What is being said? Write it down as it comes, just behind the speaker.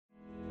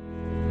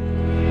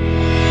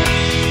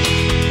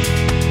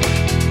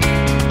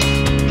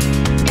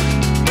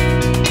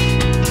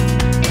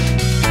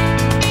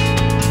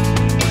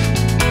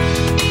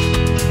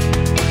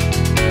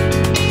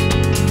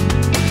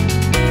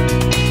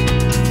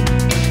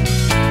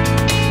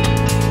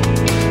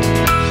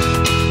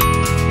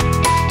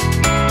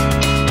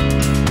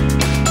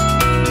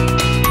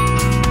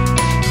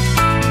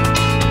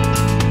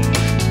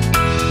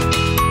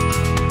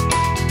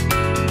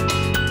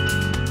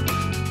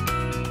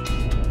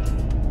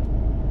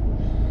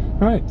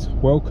Right,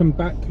 welcome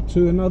back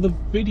to another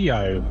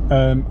video.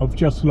 I've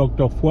just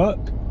logged off work.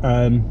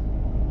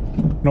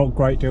 Not a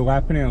great deal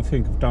happening. I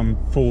think I've done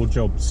 4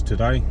 jobs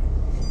today.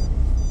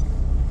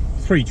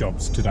 3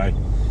 jobs today.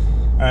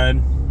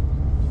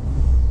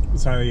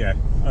 So yeah,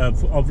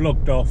 I've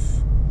logged off.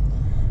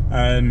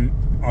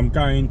 I'm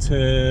going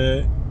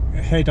to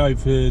head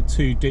over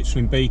to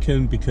Ditchling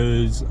Beacon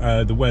because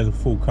the weather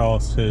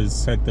forecast has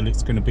said that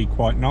it's going to be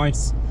quite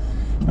nice,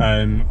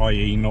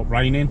 i.e. not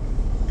raining.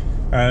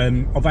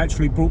 I've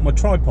actually brought my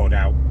tripod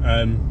out,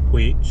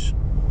 which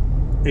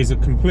is a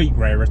complete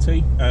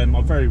rarity. I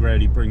very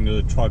rarely bring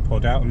the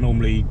tripod out. I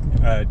normally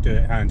do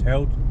it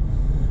handheld.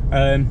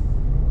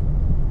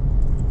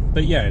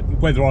 But yeah,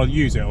 whether I'll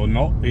use it or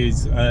not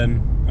is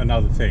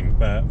another thing,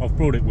 but I've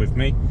brought it with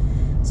me.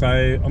 So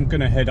I'm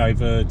going to head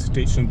over to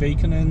Ditchling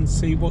Beacon and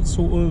see what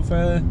sort of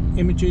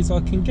images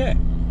I can get.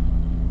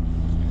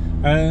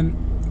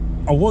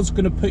 I was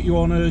going to put you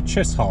on a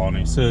chest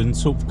harness and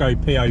sort of go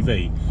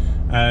POV.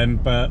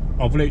 But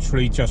I've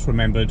literally just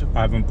remembered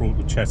I haven't brought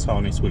the chest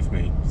harness with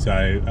me,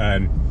 so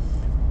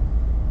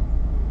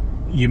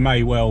you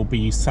may well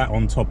be sat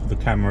on top of the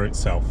camera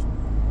itself,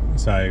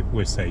 so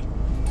we'll see.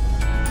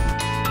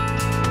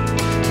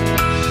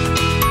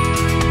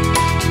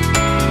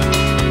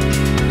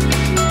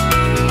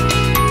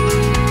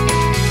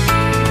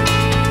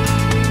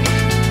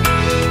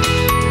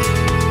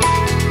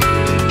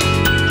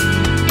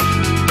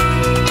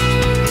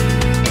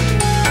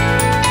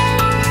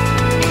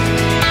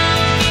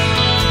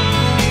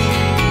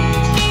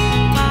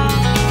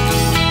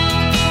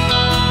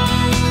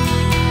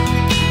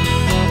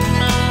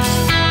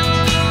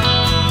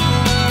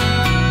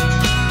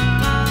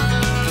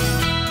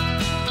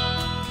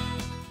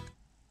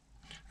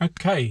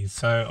 Okay,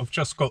 so I've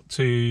just got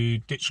to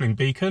Ditchling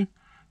Beacon.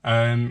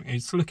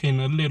 It's looking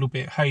a little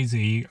bit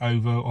hazy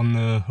over on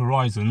the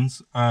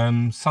horizons.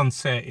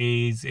 Sunset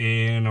is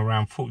in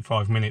around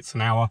 45 minutes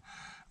an hour.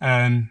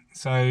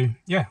 So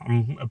yeah,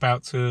 I'm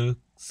about to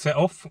set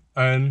off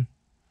and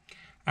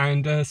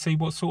see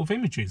what sort of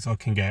images I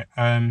can get.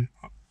 I'm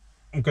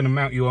going to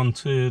mount you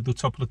onto the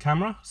top of the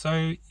camera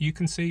so you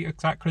can see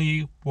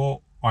exactly what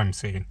I'm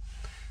seeing.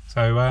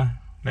 So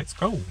let's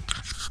go.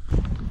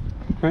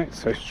 Right,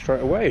 so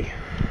straight away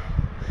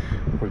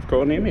we've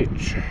got an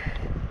image.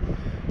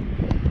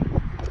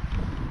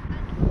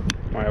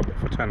 Might help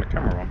if I turn the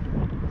camera on.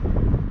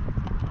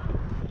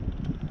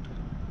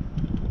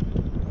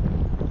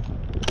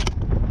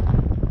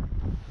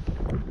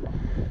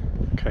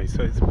 Okay,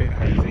 so it's a bit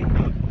hazy,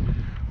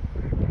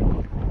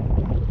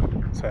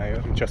 so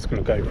I'm just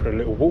going to go for a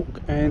little walk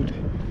and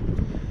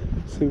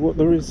see what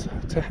there is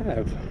to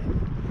have.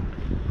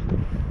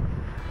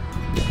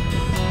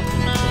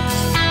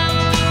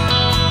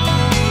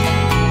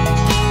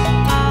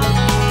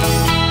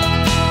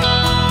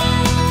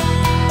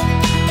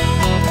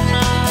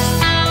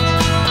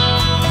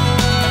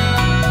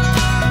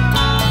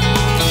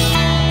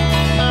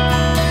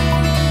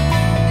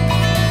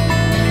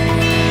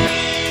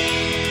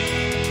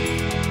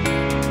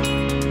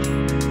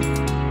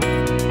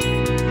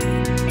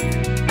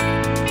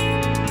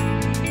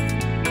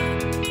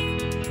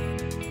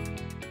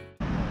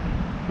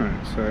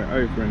 So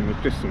over in the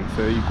distance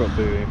there you've got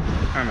the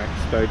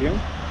Amex Stadium.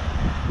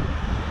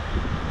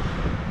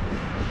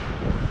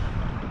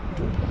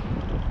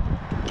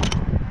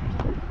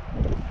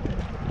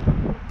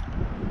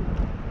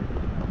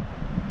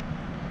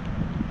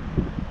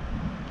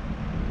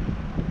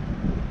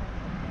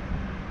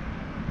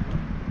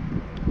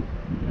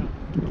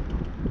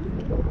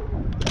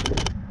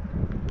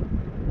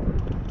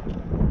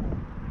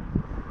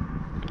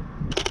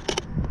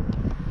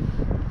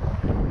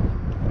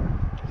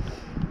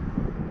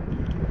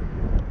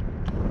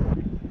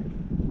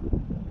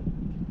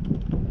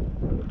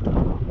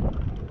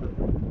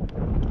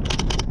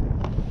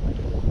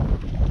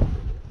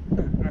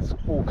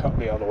 Walk up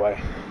the other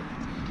way,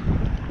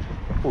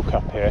 walk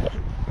up here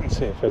and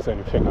see if there's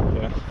anything up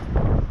here.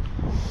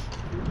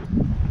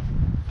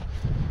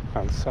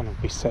 And the sun will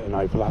be setting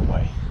over that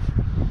way,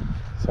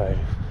 so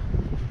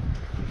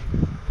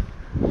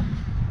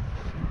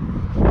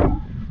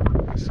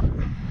let's go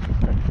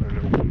for a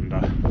little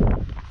wander.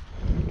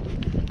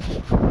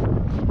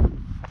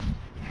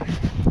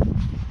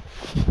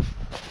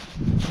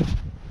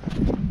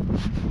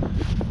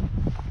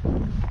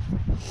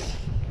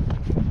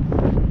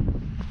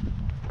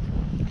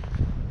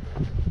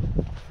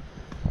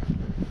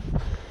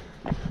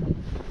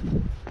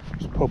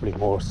 Probably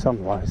more a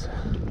sunrise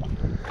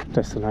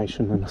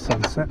destination than a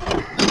sunset.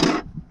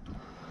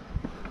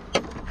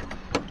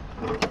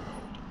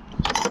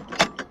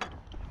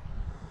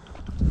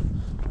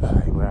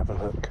 We'll have a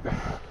look.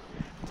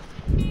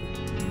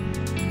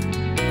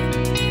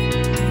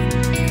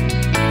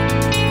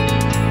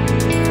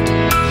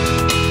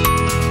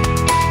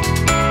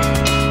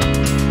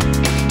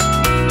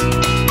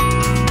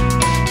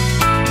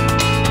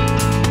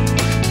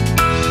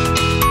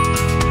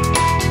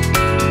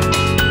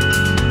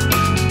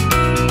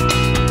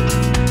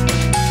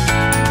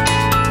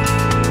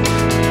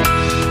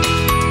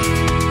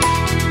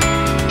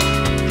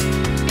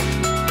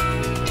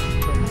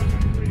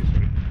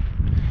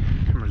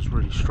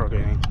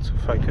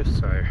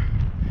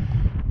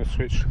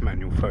 switch to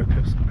manual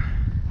focus.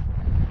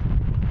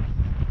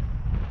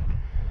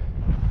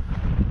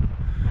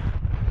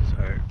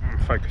 So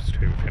focus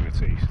to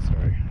infinity, so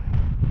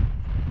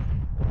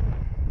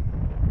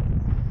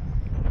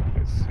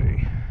let's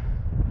see.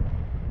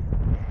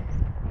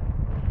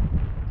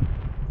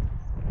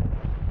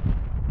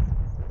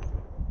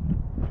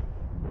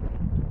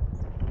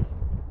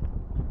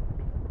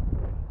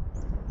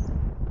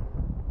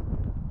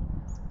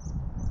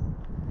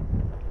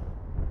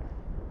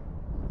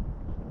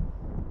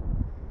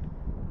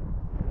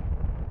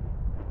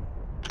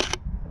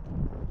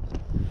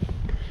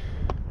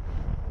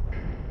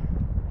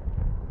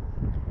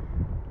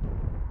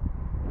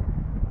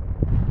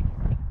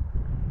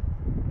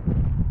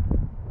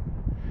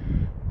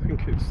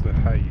 It's the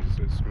haze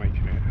that's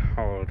making it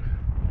hard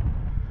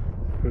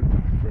for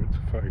it to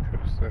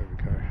focus. There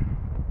we go.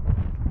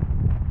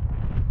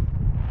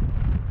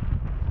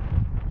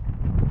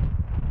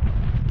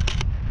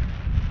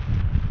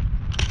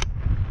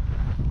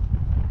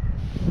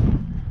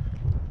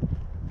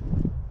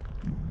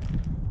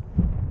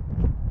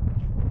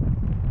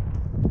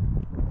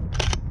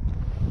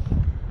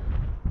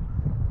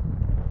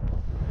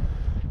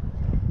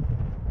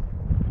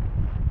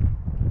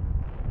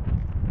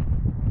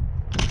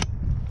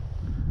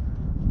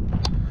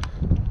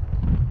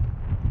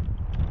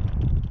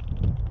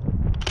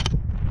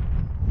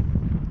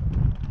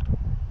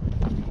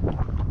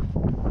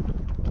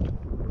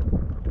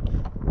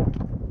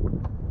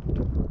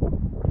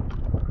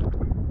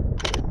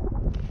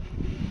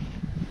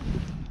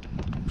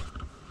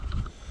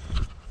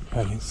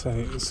 Okay, so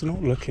it's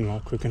not looking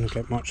like we're going to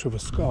get much of a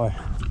sky.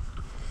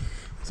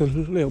 There's a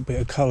little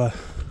bit of colour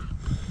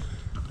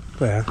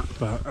there,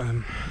 but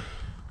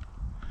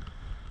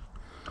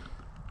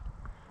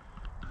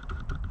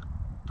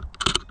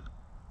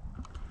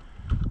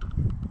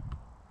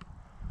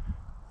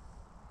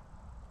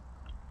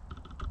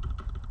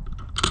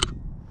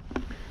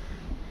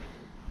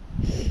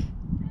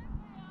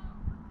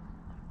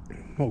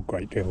not a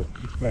great deal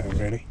there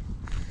really.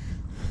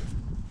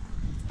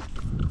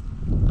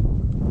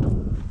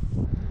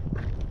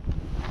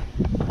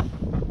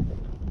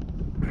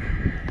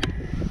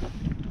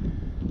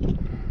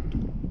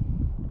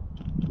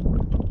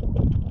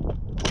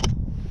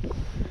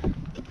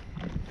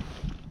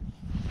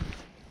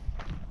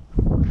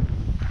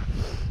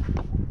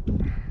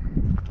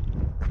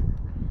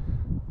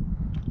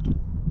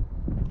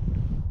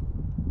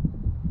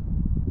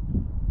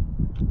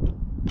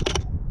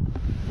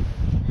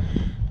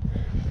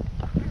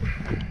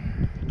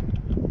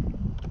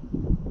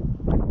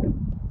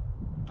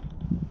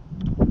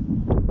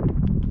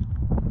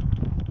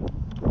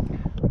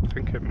 I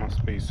think it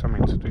must be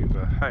something to do with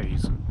the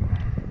haze.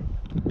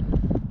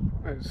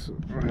 Let's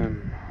put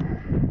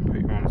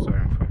you on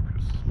zone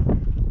focus.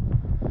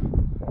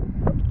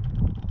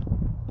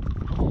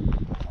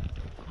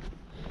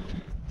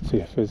 See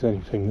if there's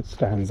anything that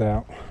stands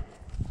out.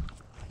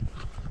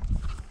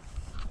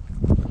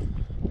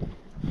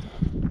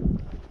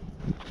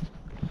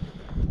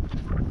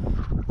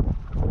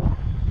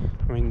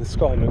 I mean, the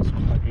sky looks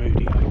quite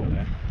moody over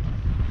there,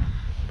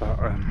 but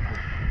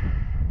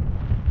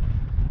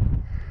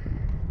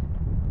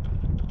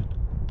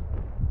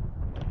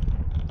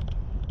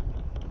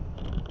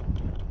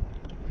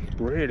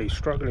really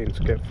struggling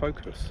to get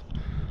focus.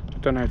 I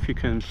don't know if you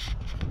can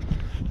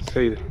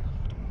see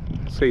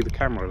the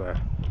camera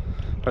there.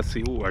 That's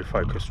the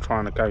autofocus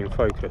trying to gain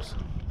focus.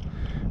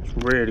 It's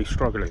really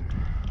struggling.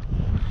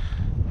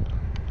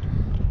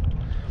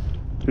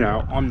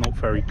 Now, I'm not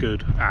very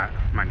good at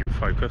manual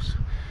focus,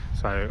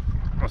 so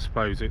I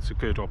suppose it's a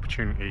good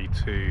opportunity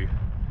to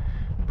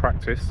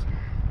practice.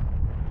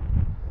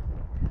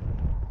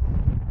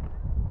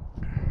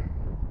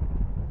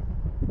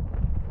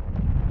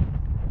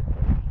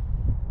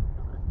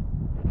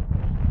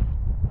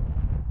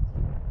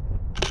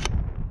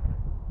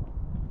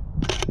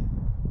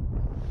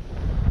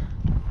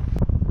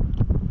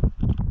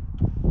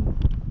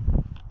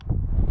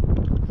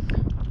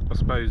 I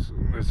suppose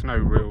there's no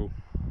real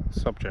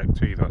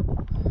subject either,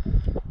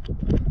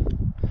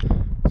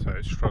 so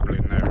it's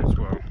struggling there as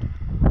well.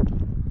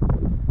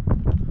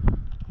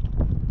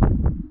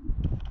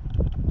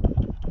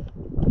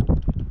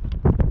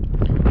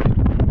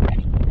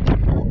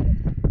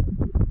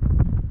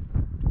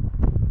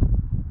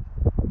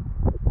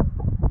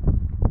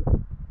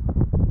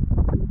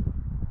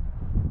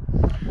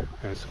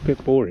 It's a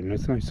bit boring,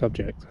 there's no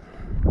subject.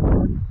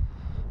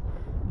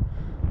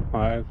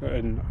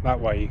 And that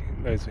way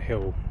there's a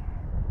hill.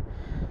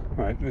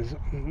 Right, there's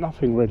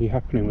nothing really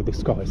happening with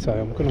this guy, so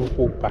I'm going to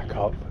walk back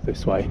up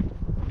this way.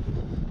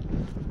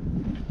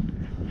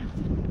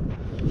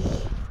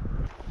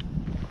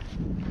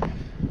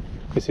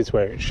 This is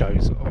where it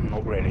shows I'm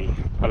not really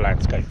a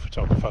landscape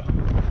photographer,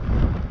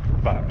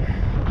 but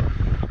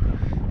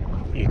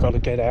you got to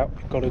get out,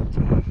 you got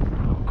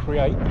to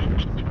create.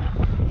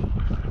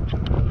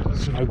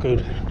 It's no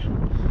good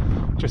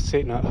just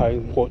sitting at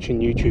home watching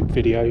YouTube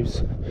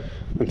videos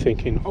and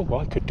thinking, oh,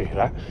 I could do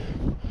that.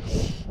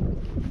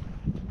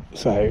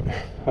 So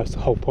that's the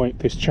whole point of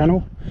this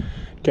channel.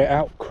 Get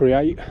out,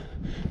 create,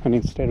 and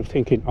instead of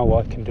thinking, oh,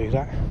 I can do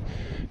that,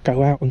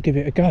 go out and give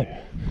it a go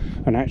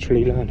and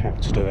actually learn how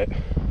to do it.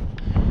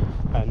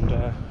 And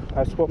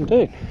that's what I'm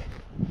doing.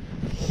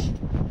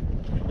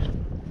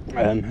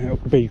 It'll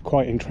be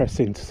quite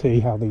interesting to see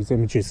how these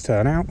images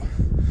turn out.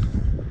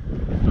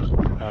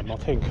 I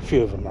think a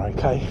few of them are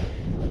okay,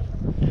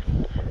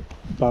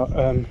 but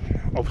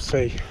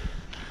obviously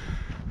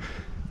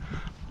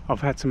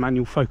I've had to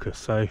manual focus,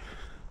 so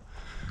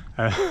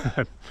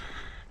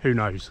who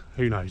knows.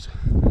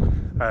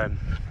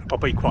 I'll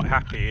be quite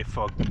happy if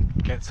I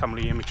get some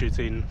of the images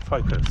in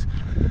focus.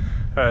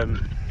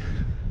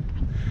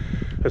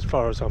 As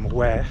far as I'm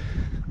aware,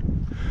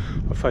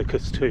 I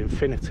focus to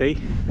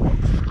infinity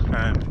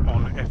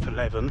on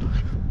f11,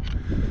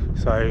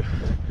 so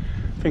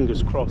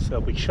fingers crossed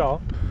they'll be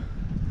sharp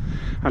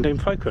and in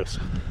focus.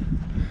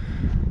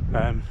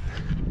 I'm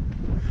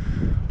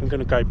going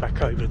to go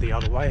back over the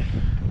other way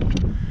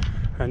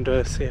and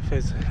see if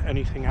there's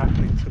anything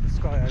happening to the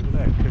sky over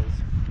there, because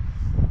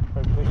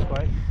over this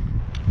way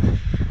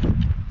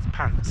it's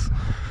pants.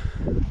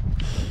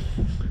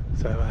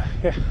 So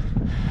yeah,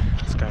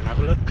 let's go and have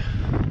a look.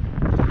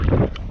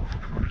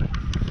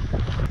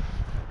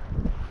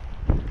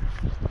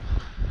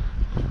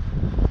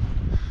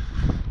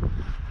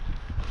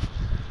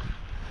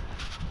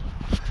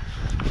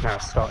 Now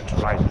it's starting to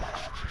rain.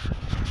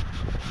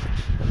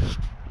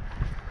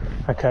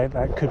 Okay,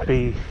 that could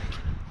be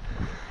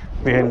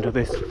the end of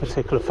this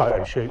particular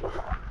photo shoot.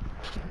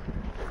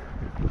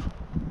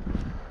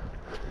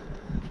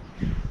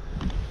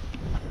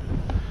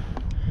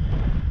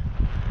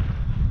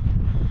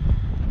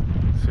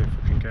 See if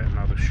we can get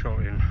another shot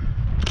in.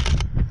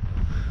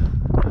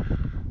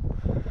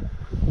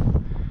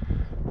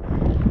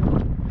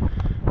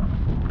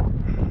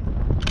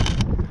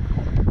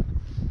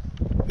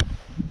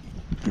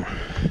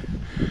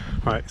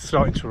 Right, it's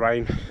starting to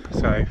rain,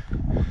 so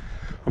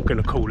I'm going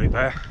to call it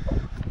there.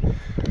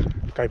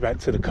 Go back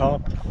to the car,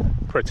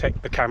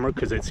 protect the camera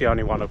because it's the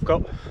only one I've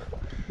got,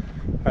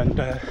 and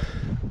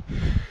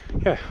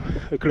yeah,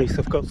 at least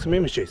I've got some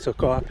images. I've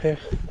got up here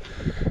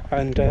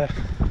and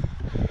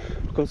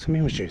I've got some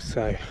images,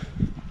 so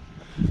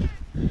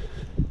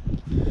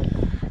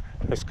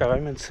let's go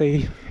home and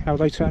see how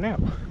they turn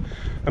out.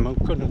 And I'm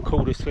going to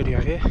call this video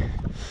here.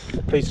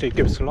 Please do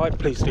give us a like,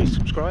 please do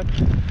subscribe,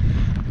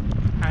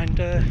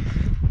 and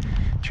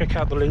check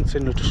out the links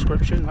in the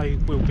description. They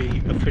will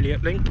be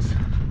affiliate links,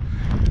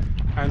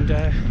 and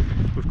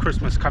with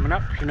Christmas coming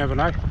up, you never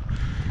know.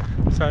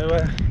 So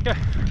yeah,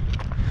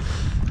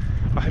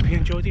 I hope you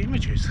enjoy the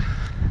images.